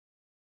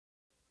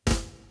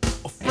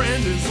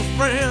is a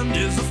friend,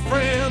 is a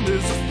friend,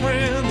 is a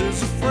friend,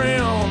 is a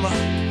friend.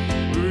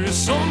 Is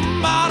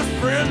somebody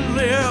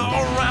friendly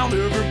around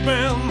every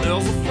bend.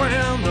 There's a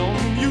friend on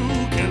whom you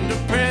can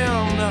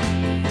depend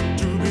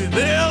to be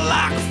there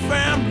like a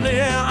family.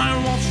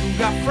 And once you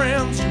got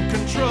friends you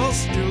can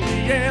trust till the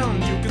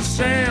end, you can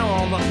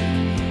stand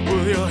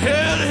with your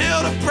head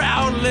held up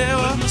proudly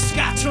when the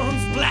sky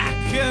turns black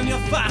and your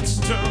thoughts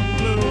turn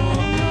blue.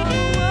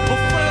 A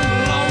friend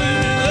will always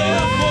be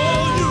there for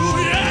you,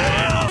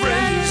 yeah. A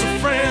friend is a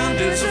friend,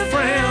 is a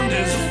friend,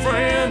 is a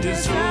friend,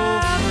 is a friend.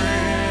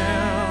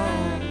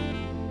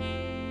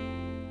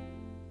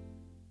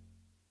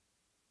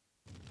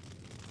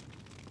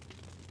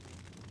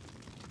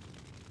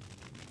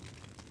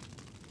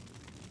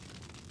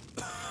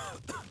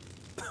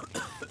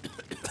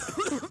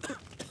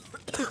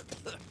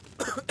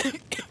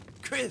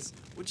 Chris,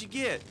 what'd you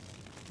get?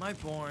 My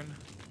porn.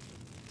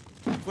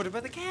 What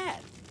about the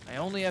cat? I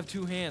only have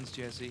 2 hands,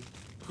 Jesse.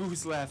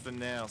 Who's laughing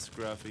now,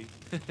 Scruffy?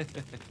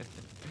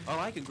 All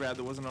I could grab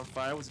that wasn't on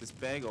fire was this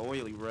bag of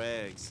oily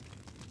rags.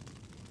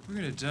 We're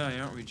gonna die,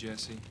 aren't we,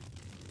 Jesse?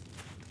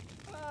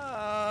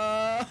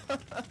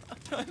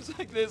 Times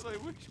like this, I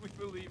wish we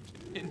believed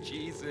in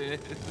Jesus.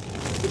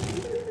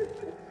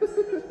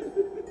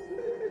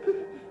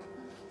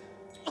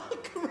 Oh,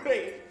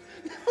 great!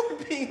 Now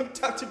we're being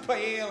abducted by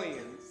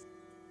aliens.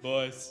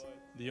 Boys,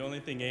 the only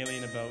thing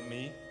alien about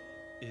me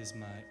is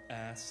my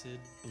acid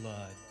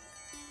blood.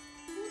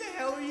 Who the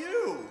hell are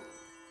you?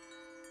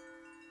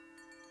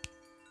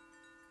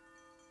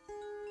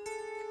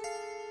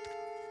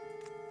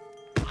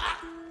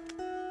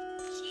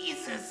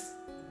 Jesus!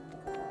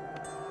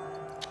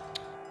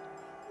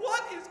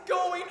 What is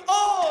going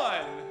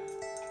on?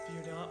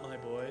 Fear not, my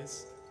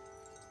boys,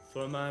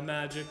 for my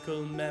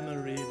magical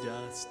memory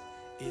dust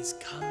is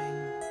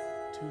coming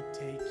to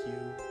take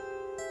you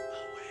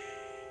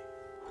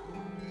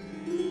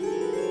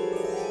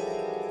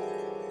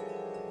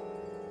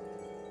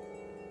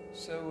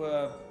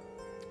So,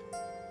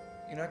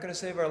 you're not gonna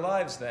save our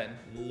lives then?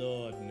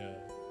 Lord, no.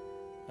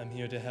 I'm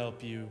here to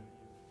help you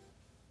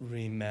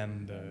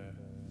remember.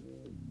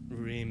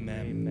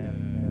 Remember.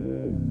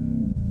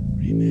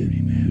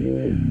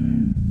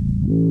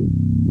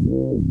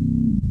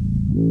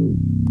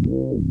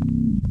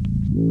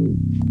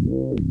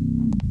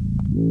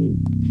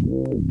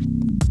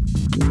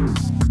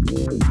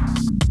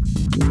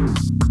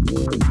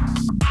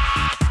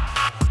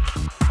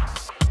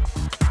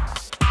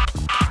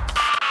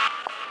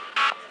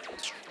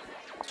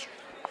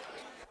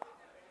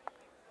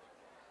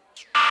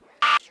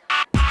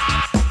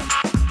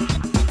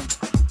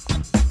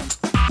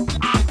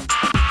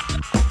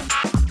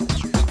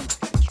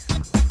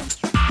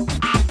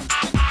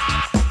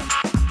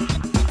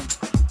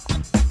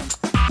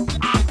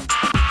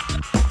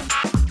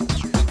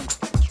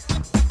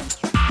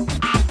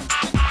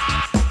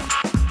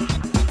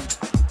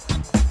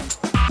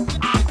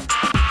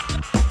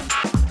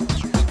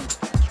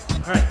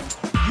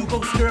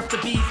 Go stir up the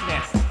bee's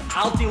nest.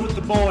 I'll deal with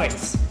the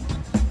boys.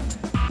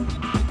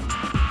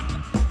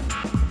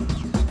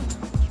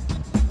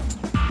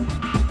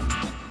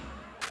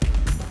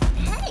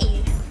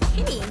 Hey,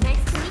 Kitty,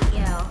 nice to meet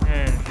you.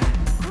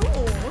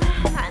 Ooh,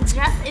 that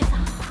dress is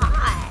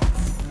hot.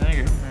 Thank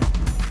you.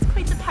 It's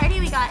quite the party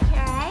we got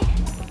here, eh?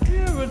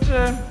 Yeah, but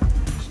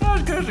it's not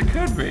as good as it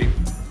could be.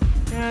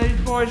 Yeah,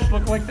 these boys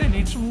look like they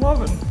need some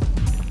loving.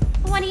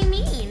 What do you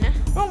mean?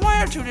 Well, my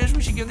attitude is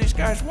we should give these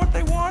guys what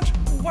they want,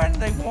 when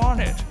they want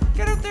it.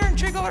 Get out there and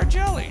jiggle our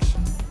jellies.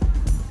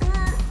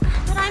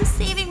 But I'm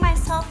saving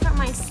myself for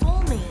my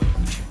soulmate.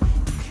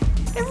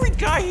 Every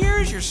guy here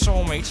is your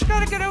soulmate. You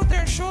gotta get out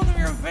there and show them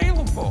you're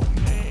available.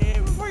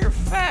 Before you're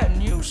fat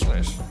and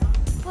useless.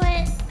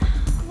 But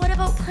what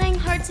about playing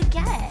hard to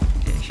get?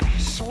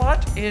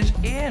 Slut is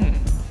in.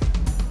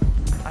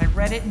 I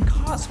read it in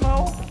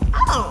Cosmo.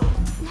 Oh,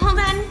 well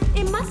then,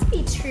 it must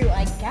be true,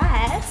 I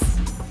guess.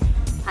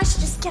 I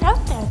should just get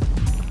out there.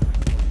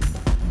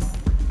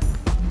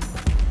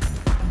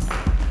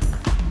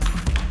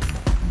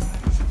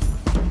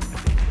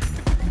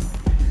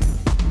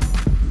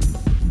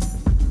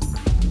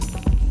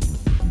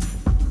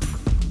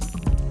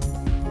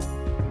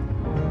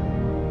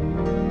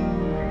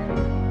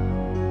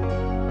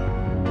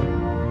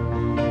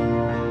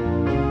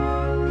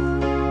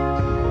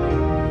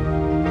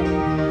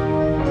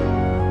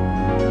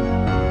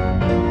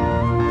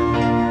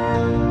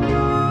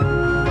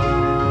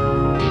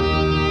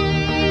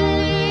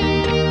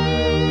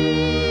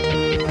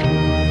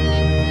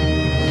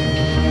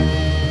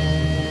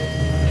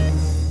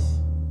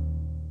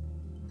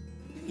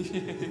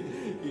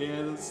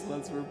 Yeah, those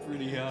sluts were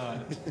pretty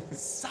hot.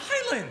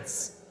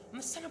 Silence! I'm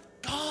the son of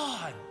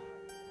God!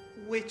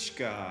 Which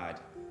god?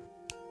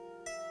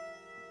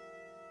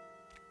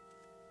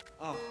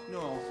 Oh,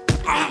 no.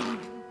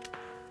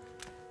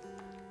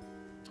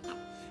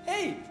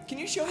 Hey, can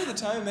you show me the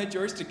time I met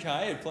George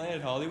Takei at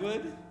Planet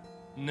Hollywood?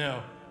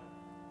 No.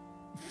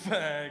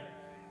 Fag.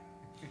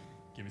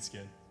 Give me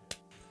skin.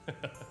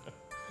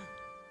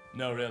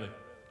 No, really.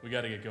 We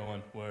gotta get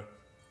going. We're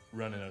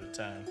running out of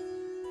time.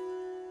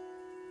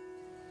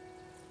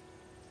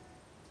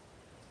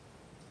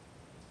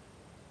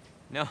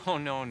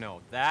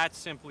 No. That's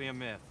simply a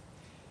myth.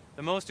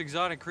 The most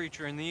exotic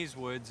creature in these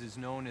woods is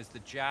known as the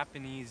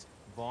Japanese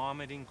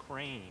vomiting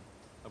crane,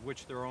 of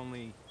which there are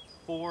only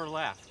 4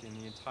 left in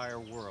the entire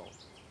world.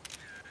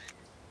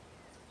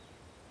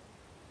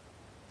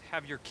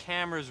 Have your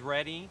cameras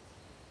ready,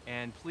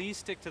 and please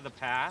stick to the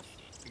path,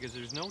 because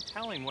there's no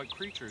telling what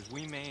creatures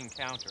we may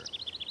encounter.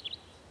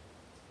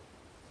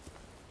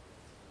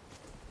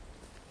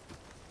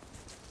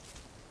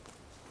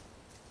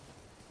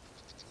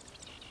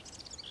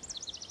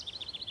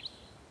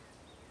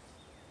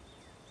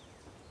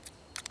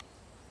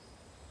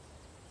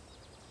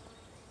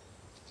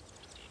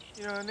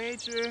 You know,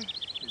 nature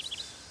is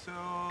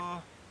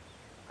so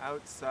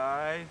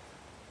outside.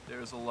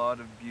 There's a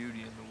lot of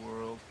beauty in the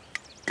world.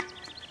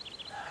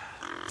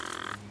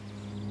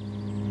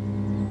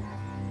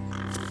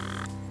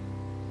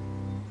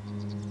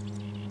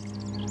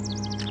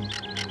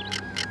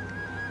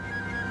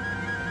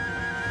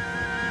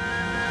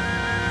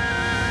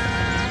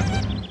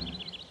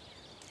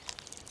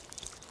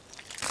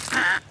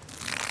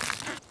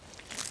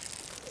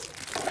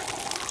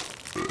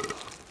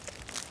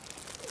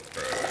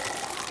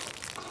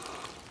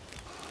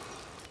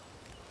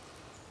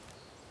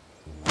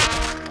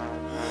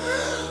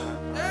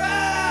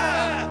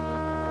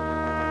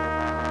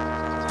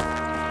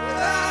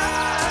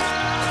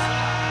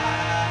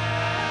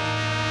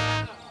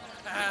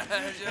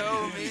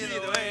 Show me the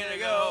way to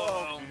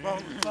go.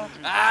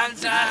 I'm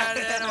tired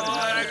and I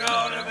wanna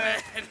go to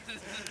bed.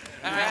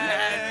 I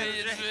had to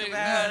drink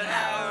about an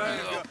hour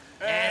ago,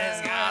 and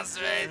it's gone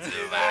straight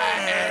to my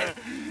head.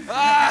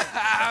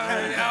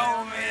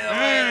 Show me the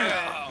way to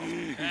go.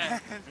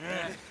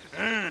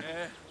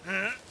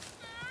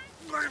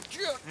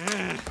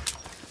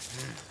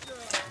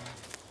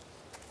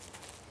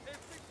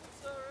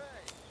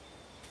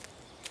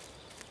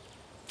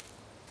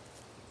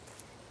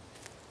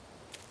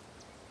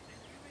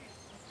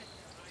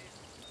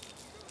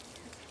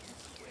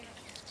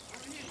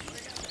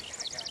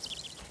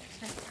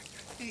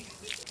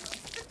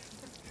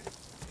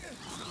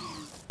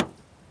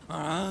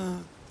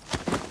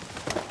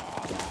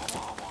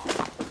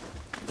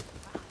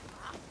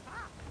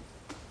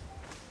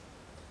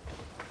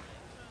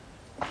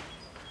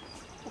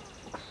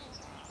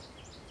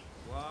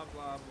 Blah,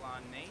 blah, blah,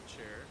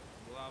 nature.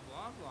 Blah,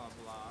 blah, blah,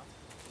 blah.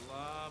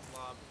 Blah,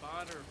 blah,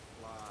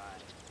 butterfly.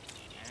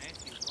 And if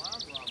you blah,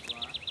 blah,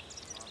 blah.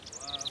 Blah,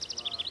 blah,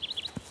 blah,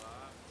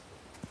 blah.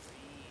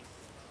 Breeze,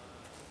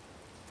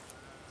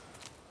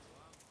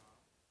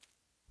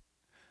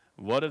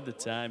 What of the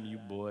time you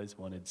boys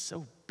wanted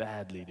so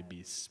badly to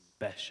be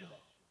special?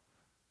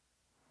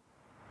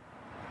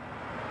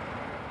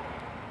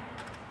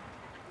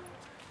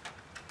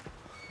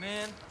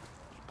 Man,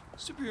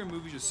 superhero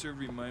movies just serve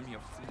to remind me how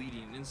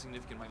fleeting and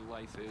insignificant my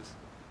life is.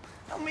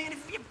 Oh man,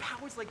 if we had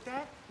powers like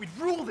that, we'd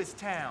rule this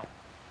town.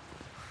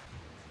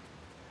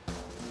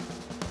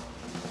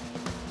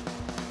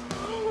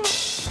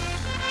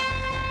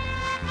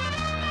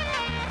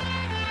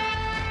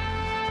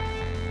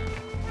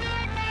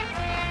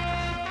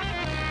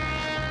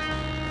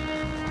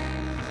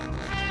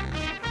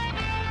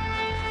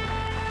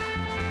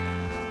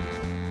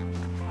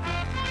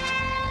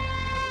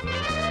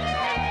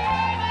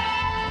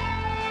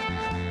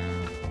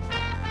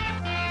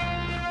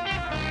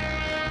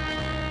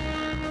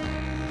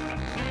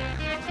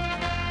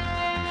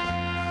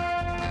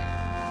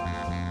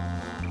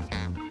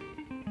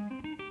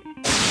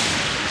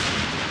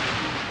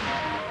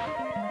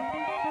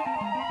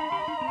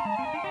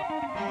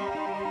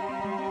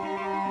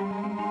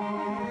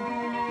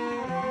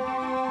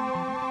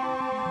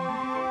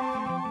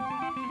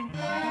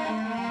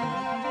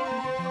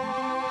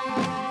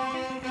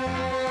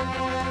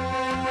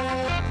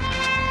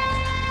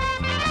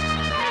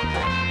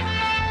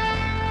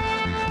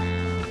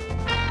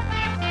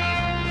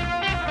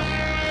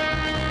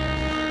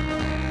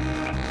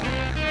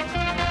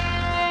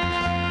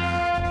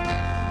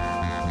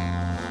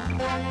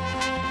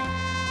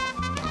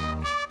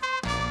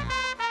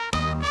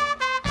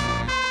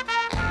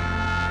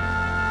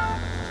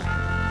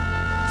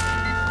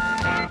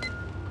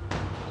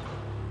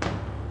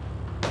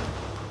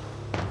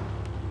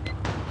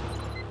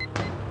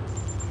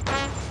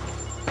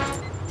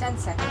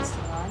 Seconds to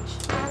launch.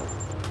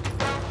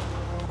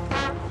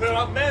 There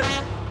are men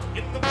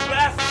in the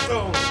blast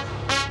zone.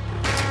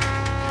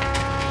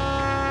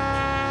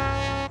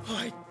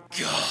 My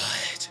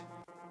God.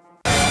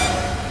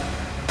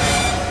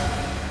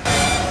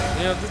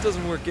 You know, if this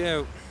doesn't work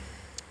out,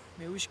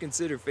 maybe we should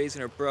consider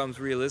facing our problems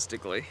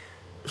realistically.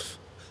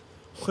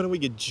 Why don't we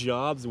get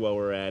jobs while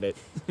we're at it?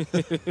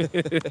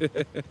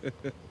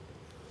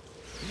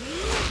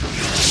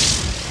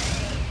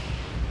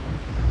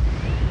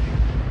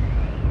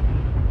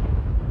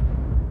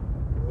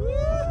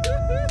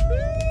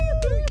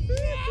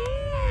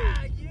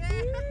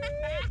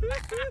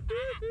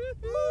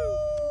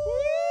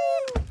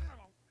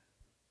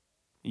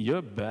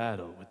 Your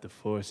battle with the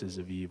forces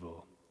of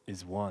evil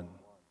is one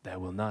that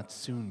will not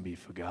soon be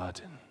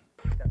forgotten.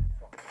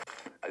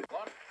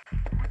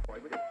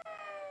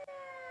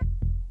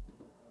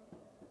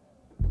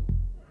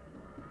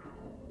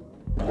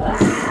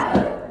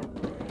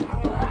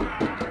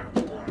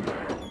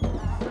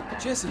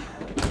 Jesse,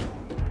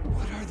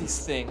 what are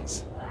these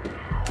things?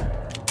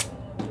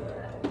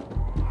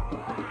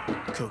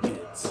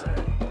 Cokeheads.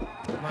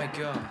 My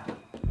God.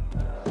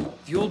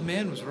 The old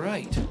man was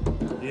right.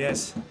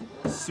 Yes.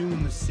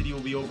 Soon the city will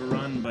be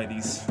overrun by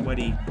these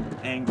sweaty,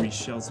 angry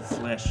shells of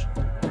flesh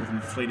with an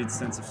inflated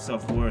sense of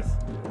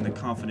self-worth and the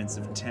confidence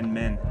of 10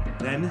 men.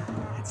 Then,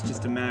 it's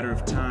just a matter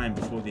of time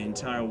before the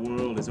entire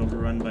world is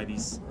overrun by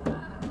these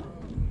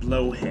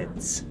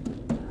blowheads.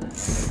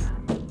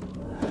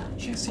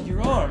 Jesse,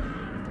 your arm.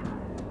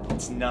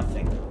 It's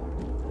nothing.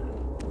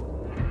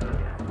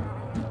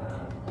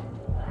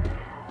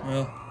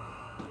 Well,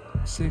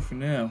 safe for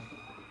now.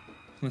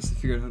 Unless they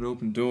figure out how to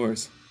open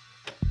doors.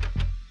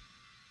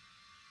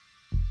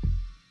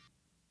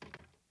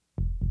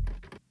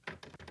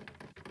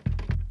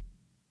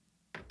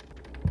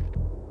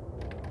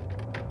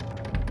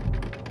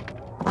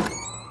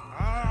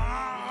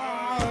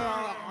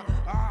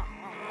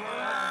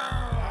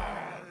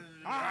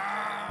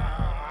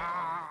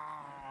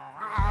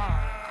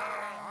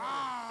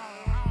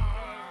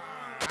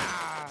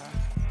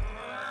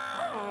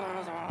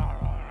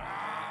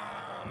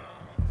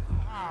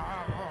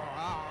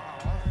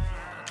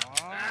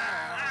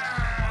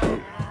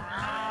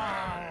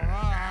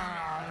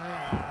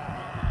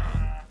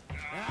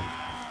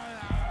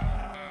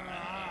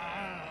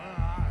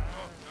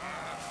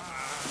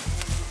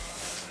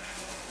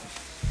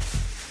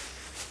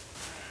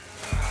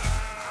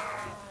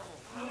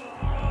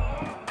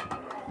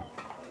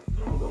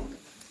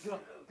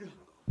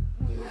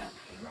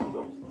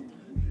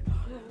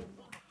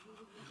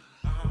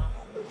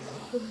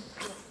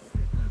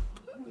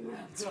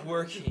 It's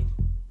working.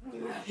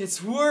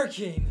 It's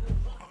working.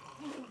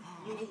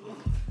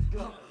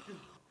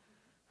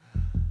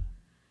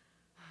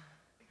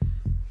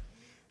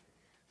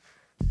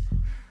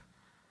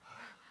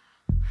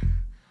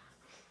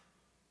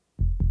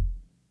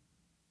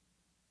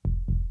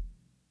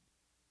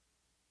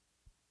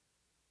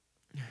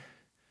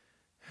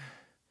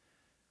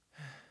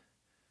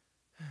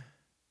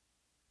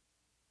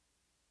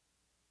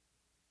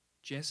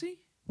 Jesse?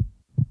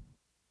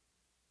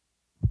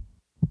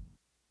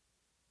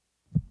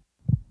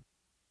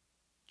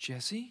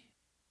 Jesse?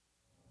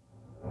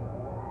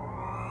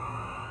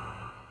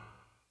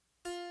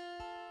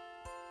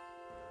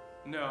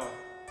 No.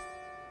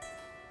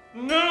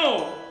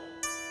 No!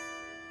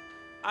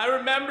 I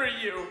remember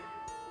you.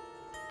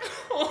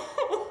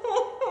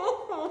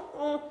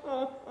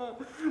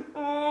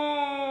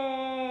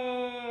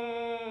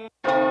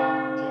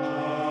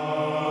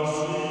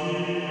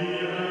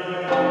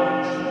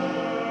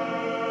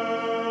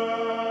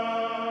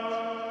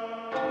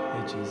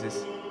 Hey,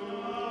 Jesus.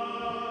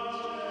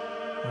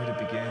 Where to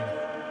begin?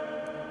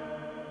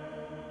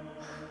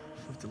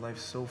 I've lived a life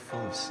so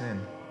full of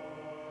sin.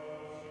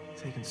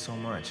 Taken so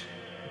much.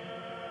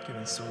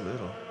 Given so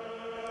little.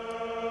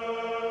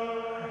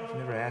 I've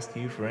never asked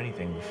you for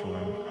anything before.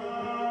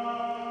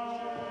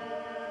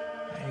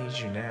 I need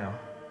you now.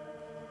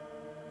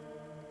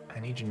 I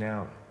need you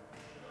now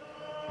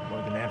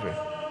more than ever.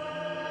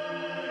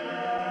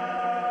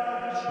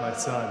 My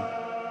son,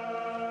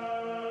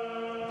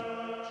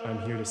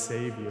 I'm here to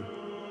save you.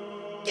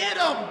 Get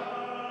him!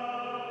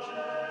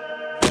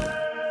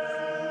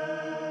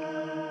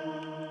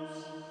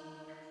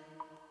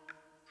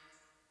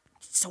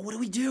 So what do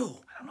we do?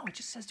 I don't know, it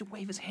just says to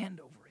wave his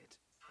hand over it.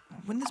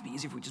 Wouldn't this be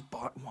easier if we just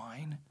bought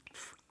wine?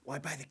 Why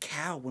buy the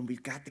cow when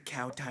we've got the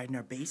cow tied in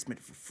our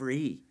basement for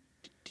free?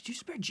 Did you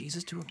spare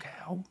Jesus to a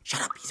cow?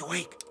 Shut up, he's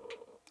awake.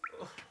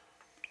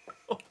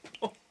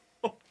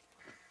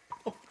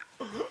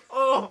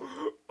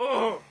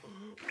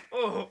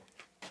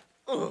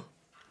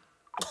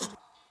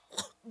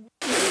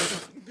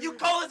 You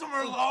call this a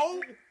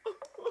Merlot?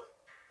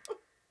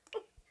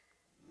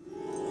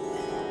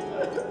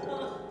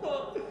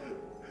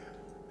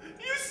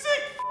 You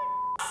sick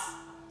f***s!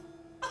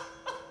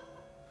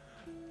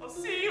 I'll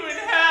see you in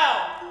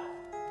hell!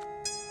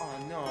 Oh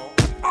no.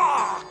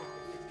 Ah!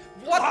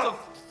 What the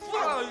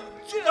fuck?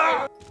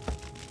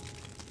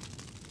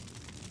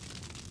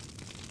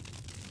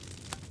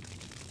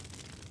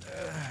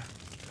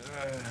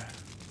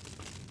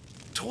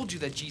 Told you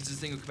that Jesus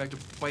thing would come back to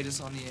bite us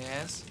on the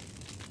ass.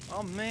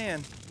 Oh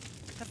man,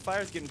 that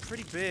fire's getting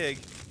pretty big.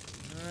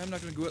 I'm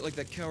not gonna go out like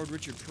that coward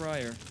Richard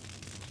Pryor.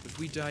 But if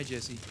we die,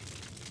 Jesse,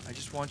 I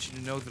just want you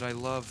to know that I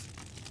love...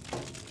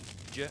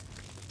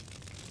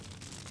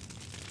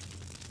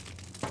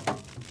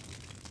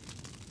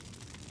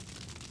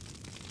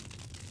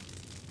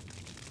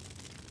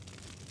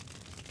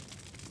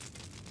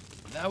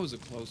 That was a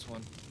close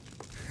one.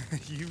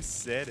 You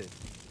said it.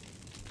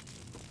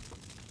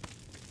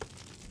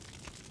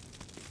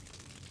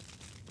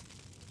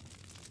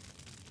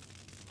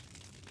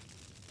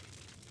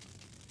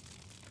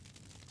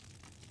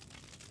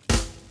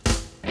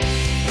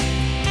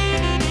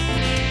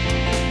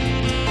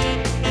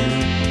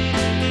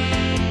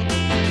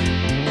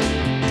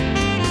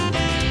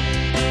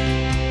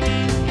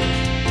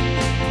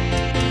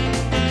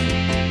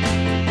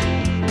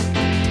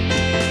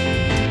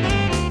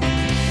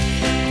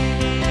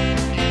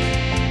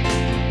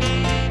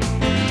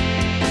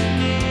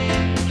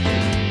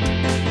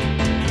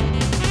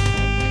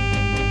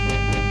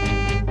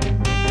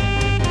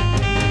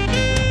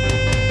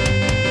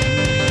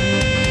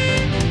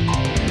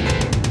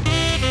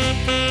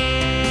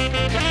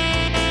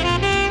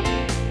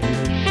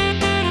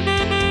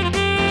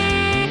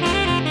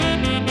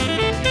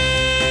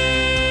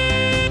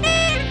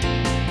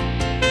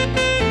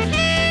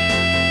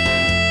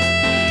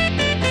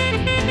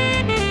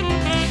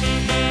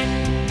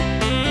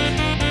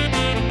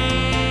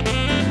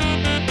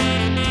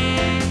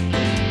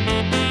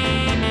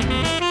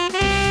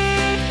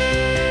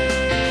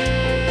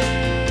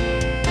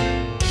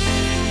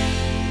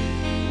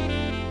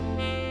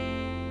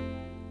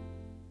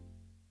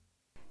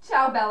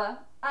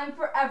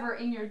 forever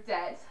in your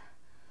debt.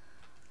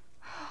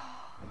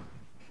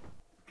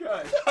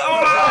 Good.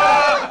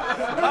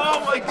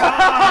 Oh my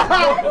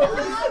God!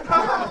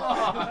 Come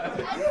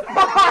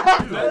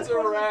on!